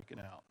kind of freaking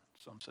out.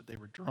 Some said they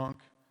were drunk.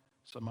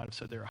 Some might have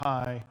said they were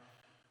high.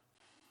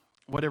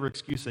 Whatever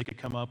excuse they could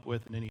come up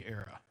with in any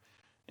era.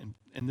 And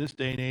in this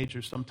day and age,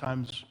 there's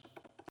sometimes,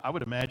 I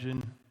would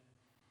imagine,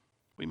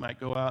 we might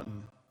go out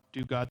and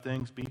do God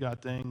things, be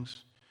God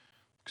things,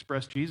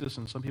 express Jesus,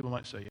 and some people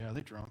might say, yeah, they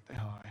drunk, they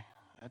high.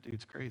 That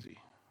dude's crazy.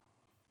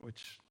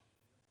 Which,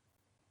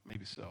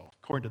 maybe so,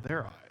 according to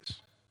their eyes.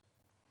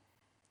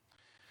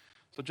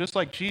 So just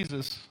like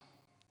Jesus,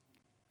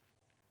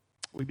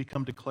 we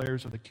become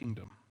declarers of the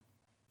kingdom.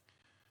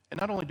 And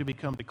not only do we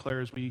become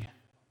declarers, we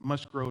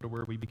must grow to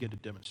where we begin to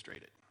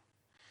demonstrate it.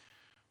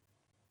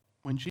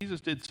 When Jesus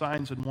did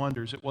signs and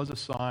wonders, it was a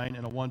sign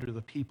and a wonder to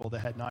the people that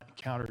had not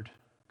encountered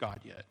God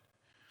yet.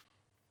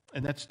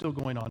 And that's still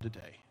going on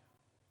today.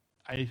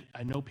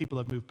 I know people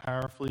have moved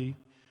powerfully.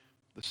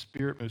 The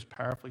Spirit moves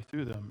powerfully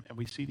through them, and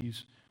we see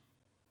these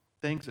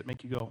things that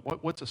make you go,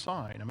 what's a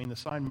sign? I mean, the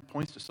sign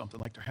points to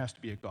something like there has to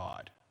be a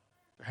God.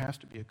 There has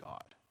to be a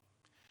God.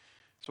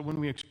 So when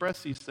we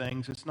express these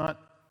things, it's not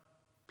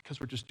because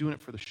we're just doing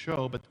it for the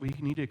show, but we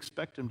need to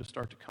expect them to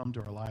start to come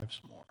to our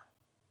lives more.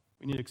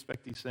 We need to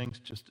expect these things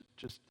just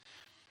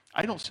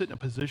I don't sit in a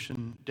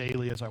position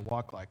daily as I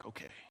walk like,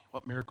 okay,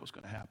 what miracle is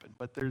going to happen?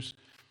 But there's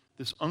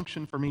this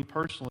unction for me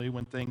personally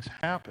when things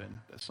happen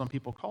that some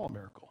people call a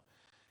miracle.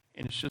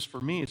 And it's just, for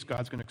me, it's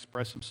God's going to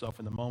express himself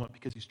in the moment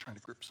because he's trying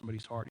to grip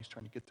somebody's heart. He's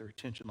trying to get their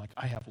attention. Like,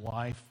 I have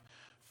life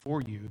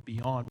for you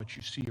beyond what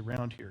you see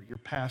around here. Your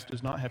past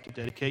does not have to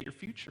dedicate your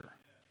future.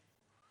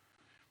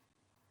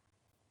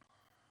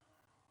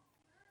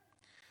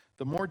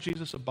 The more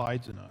Jesus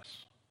abides in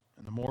us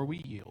and the more we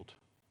yield,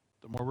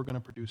 the more we're going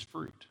to produce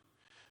fruit.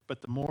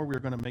 But the more we're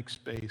going to make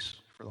space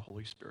for the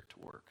Holy Spirit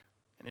to work.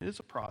 And it is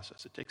a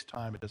process. It takes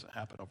time. It doesn't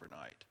happen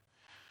overnight.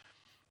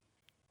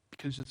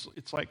 Because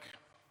it's like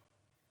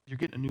you're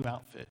getting a new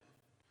outfit.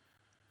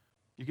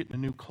 You're getting a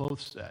new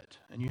clothes set.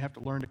 And you have to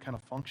learn to kind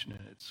of function in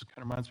it. It kind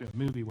of reminds me of a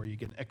movie where you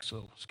get an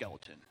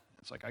exoskeleton.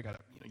 It's like,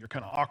 you're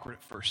kind of awkward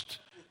at first,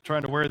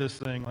 trying to wear this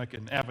thing like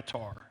an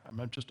avatar.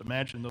 I'm just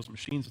imagining those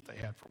machines that they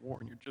had for war,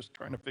 and you're just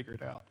trying to figure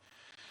it out.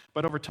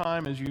 But over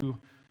time,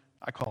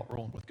 I call it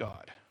rolling with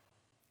God.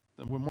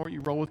 The more you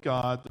roll with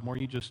God, the more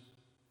you just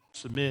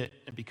submit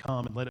and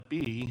become and let it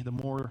be, the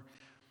more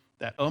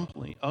that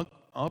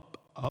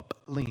up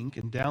link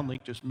and down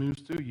link just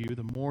moves through you,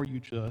 the more you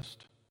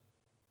just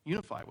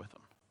unify with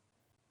him,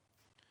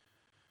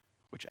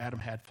 which Adam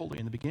had fully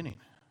in the beginning.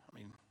 I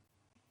mean,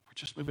 we're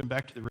just moving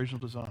back to the original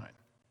design,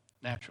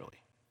 naturally.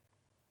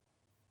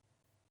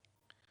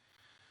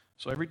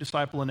 So every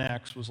disciple in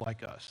Acts was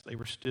like us. They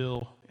were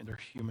still in their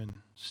human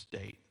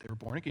state. They were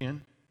born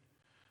again.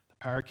 The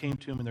power came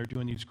to them, and they're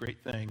doing these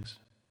great things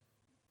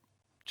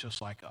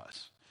just like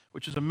us,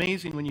 which is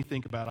amazing when you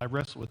think about it. I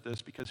wrestle with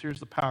this because here's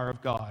the power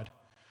of God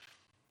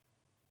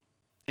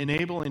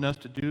enabling us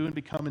to do and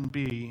become and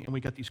be, and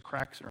we got these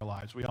cracks in our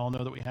lives. We all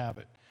know that we have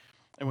it.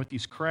 And with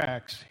these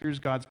cracks, here's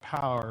God's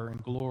power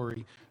and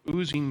glory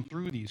oozing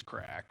through these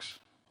cracks,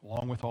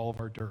 along with all of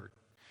our dirt.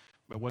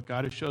 But what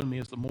God has shown me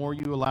is the more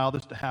you allow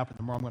this to happen,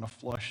 the more I'm going to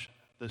flush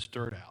this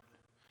dirt out.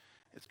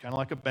 It's kind of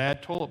like a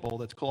bad toilet bowl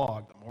that's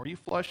clogged. The more you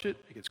flush it,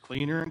 it gets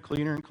cleaner and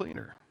cleaner and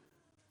cleaner.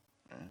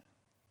 Right?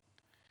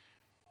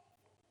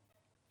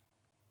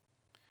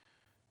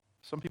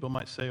 Some people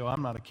might say, oh,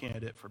 I'm not a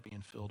candidate for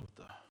being filled with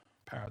the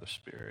power of the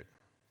Spirit.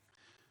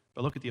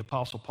 But look at the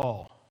Apostle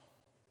Paul,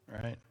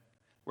 right?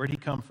 Where did he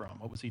come from?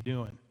 What was he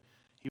doing?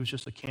 He was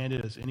just a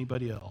candidate as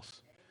anybody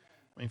else.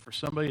 I mean, for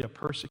somebody to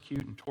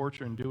persecute and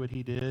torture and do what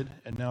he did,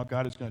 and now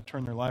God is going to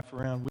turn their life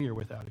around, we are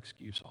without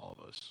excuse, all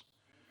of us.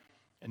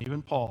 And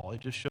even Paul,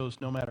 it just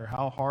shows no matter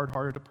how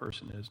hard-hearted a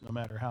person is, no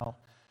matter how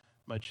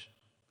much,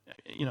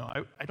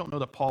 I don't know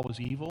that Paul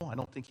was evil. I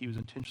don't think he was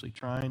intentionally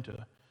trying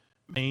to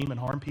maim and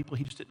harm people.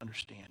 He just didn't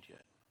understand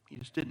yet. He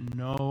just didn't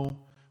know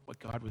what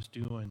God was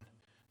doing.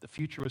 The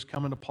future was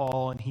coming to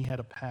Paul, and he had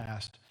a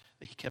past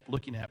that he kept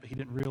looking at, but he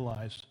didn't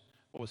realize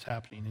what was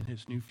happening in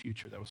his new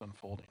future that was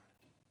unfolding.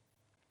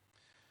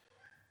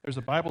 There's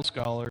a Bible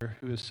scholar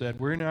who has said,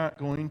 we're not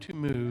going to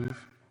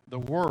move the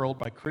world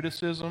by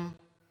criticism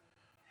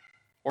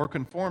or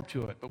conform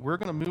to it, but we're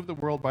going to move the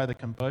world by the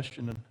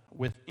combustion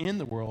within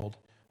the world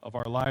of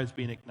our lives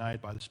being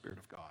ignited by the Spirit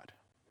of God.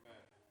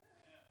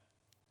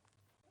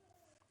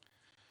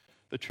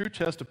 The true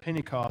test of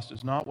Pentecost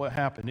is not what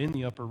happened in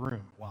the upper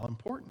room, while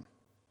important,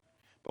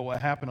 but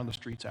what happened on the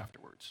streets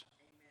afterwards.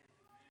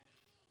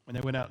 When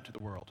they went out into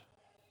the world,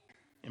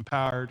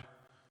 empowered,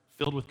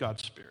 filled with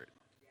God's Spirit.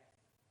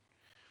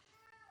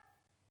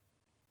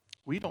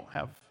 We don't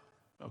have,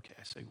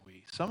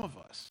 some of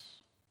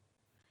us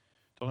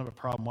don't have a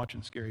problem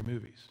watching scary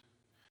movies.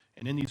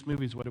 And in these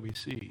movies, what do we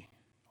see?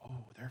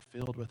 Oh, they're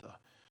filled with a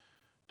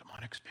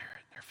demonic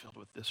spirit. They're filled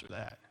with this or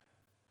that.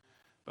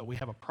 But we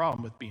have a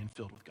problem with being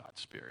filled with God's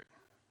Spirit.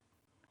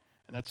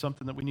 And that's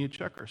something that we need to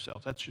check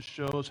ourselves. That just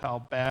shows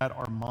how bad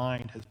our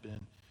mind has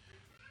been.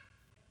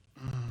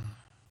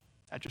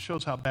 That just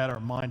shows how bad our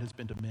mind has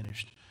been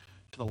diminished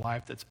to the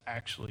life that's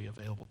actually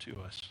available to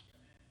us.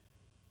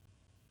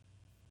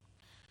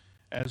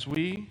 As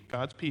we,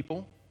 God's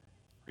people,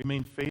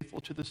 remain faithful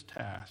to this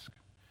task,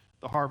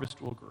 the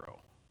harvest will grow.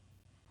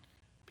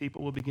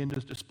 People will begin to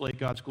display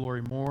God's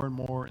glory more and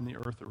more in the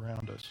earth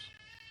around us.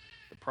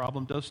 The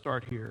problem does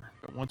start here,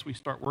 but once we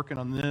start working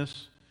on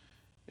this,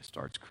 it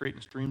starts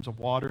creating streams of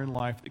water and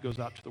life that goes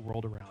out to the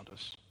world around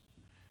us.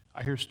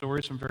 I hear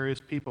stories from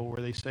various people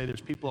where they say there's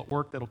people at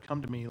work that'll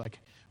come to me like,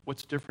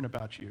 what's different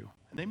about you?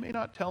 And they may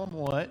not tell them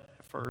what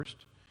at first,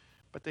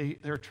 but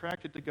they're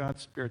attracted to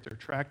God's Spirit. They're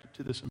attracted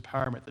to this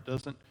empowerment that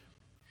doesn't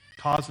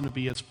cause them to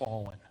be as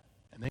fallen.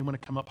 And they want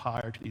to come up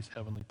higher to these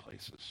heavenly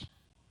places.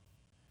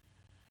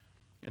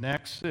 In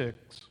Acts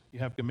 6, you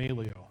have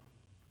Gamaliel,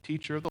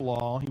 teacher of the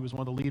law. He was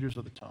one of the leaders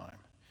of the time.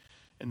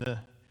 And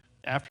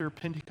after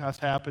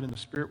Pentecost happened and the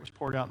Spirit was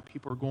poured out and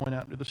people were going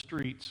out into the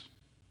streets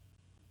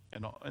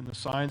and the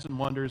signs and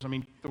wonders,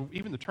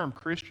 even the term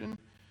Christian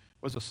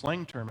was a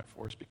slang term at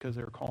first because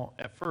they were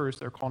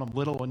calling them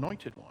little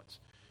anointed ones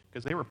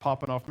because they were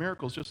popping off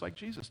miracles just like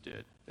Jesus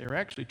did. They were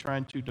actually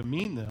trying to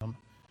demean them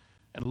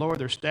and lower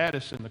their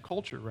status in the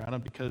culture around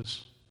them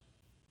because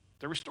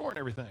they're restoring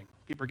everything.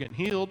 People are getting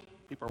healed.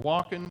 People are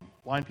walking.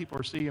 Blind people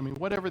are seeing.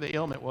 Whatever the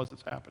ailment was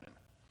that's happening.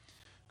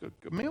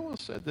 Gamaliel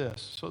said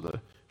this. So the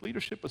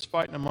leadership was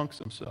fighting amongst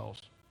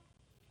themselves.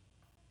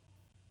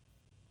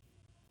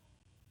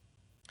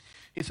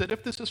 He said,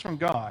 if this is from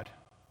God,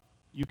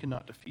 you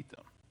cannot defeat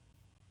them,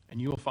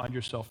 and you will find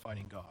yourself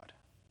fighting God.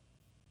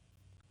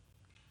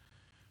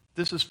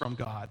 This is from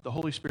God. The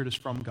Holy Spirit is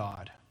from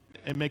God.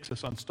 It makes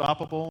us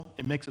unstoppable.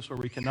 It makes us where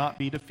we cannot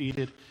be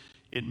defeated.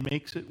 It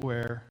makes it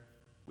where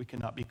we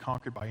cannot be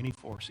conquered by any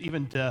force.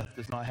 Even death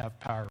does not have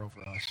power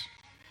over us.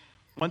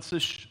 Once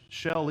this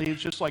shell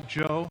leaves, just like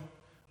Joe,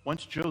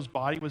 once Joe's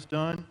body was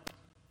done,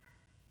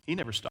 he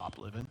never stopped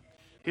living.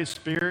 His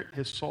spirit,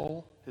 his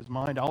soul, his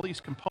mind, all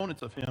these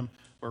components of him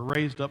were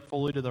raised up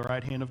fully to the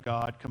right hand of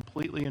God,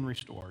 completely and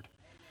restored.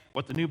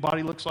 What the new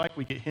body looks like,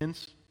 we get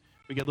hints,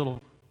 we get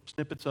little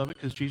snippets of it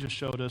because Jesus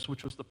showed us,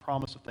 which was the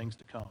promise of things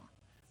to come.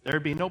 There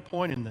would be no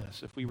point in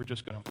this if we were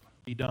just going to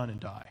be done and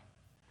die.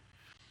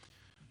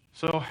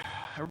 So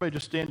everybody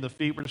just stand to the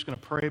feet. We're just going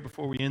to pray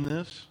before we end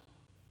this.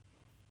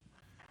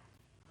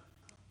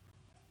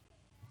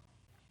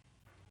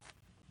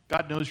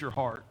 God knows your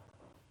heart.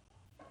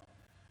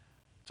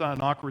 It's not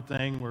an awkward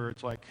thing where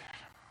it's like,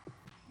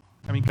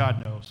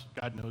 God knows.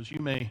 God knows.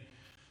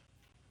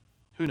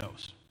 Who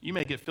knows? You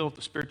may get filled with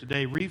the Spirit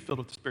today, refilled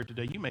with the Spirit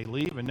today. You may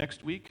leave, and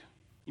next week,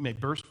 you may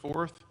burst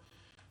forth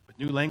with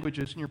new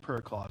languages in your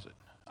prayer closet.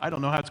 I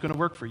don't know how it's going to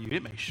work for you.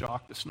 It may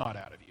shock the snot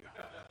out of you.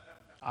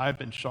 I've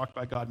been shocked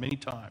by God many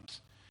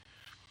times.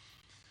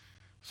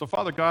 So,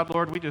 Father God,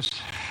 Lord, we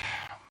just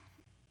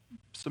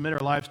submit our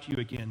lives to you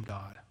again,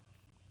 God.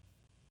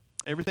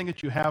 Everything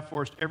that you have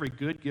for us, every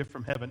good gift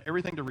from heaven,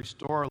 everything to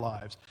restore our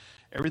lives,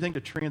 everything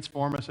to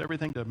transform us,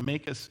 everything to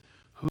make us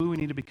who we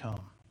need to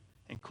become,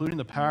 including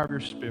the power of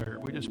your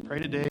Spirit. We just pray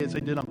today, as they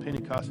did on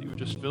Pentecost, that you would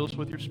just fill us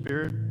with your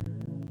Spirit.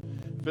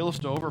 Fill us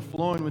to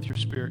overflowing with your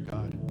Spirit,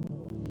 God.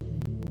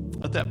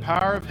 Let that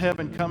power of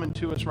heaven come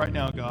into us right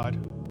now, God,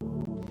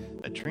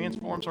 that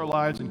transforms our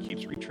lives and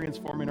keeps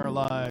re-transforming our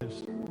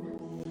lives,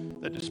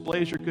 that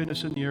displays your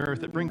goodness in the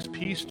earth, that brings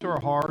peace to our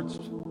hearts,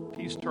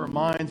 peace to our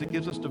minds, that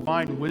gives us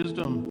divine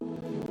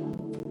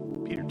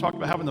wisdom. Peter talked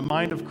about having the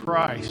mind of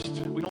Christ.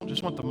 We don't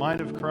just want the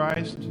mind of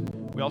Christ,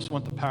 we also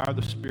want the power of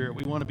the Spirit.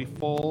 We want to be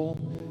full,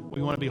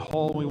 we want to be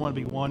whole, we want to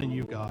be one in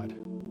you, God.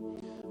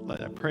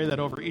 I pray that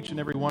over each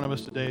and every one of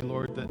us today,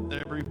 Lord,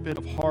 that every bit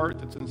of heart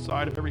that's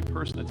inside of every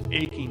person that's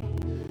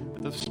aching,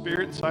 that the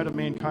spirit inside of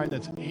mankind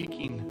that's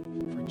aching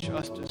for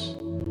justice,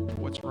 for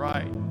what's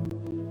right,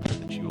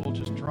 that you will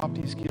just drop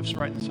these gifts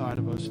right inside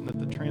of us, and that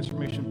the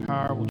transformation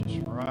power will just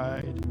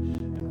ride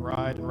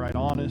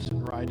on us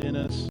and ride in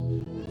us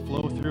and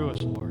flow through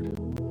us, Lord.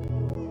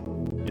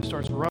 It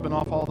starts rubbing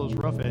off all those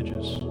rough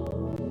edges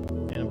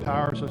and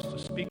empowers us to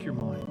speak your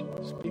mind,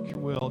 speak your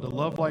will, to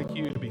love like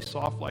you, to be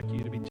soft like you,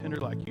 to be tender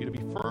like you, to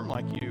be firm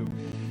like you,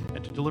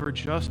 and to deliver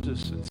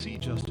justice and see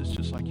justice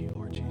just like you,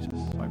 Lord Jesus.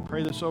 So I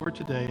pray this over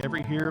today,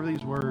 every hearer of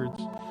these words,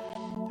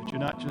 that you're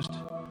not just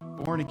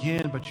born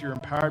again, but you're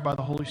empowered by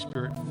the Holy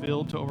Spirit,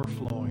 filled to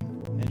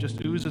overflowing, and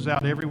just oozes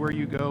out everywhere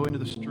you go into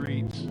the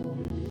streets.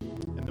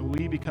 And that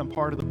we become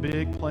part of the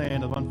big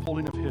plan of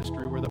unfolding of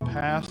history where the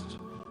past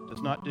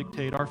does not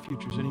dictate our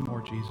futures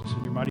anymore, Jesus.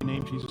 In your mighty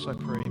name, Jesus, I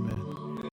pray, amen.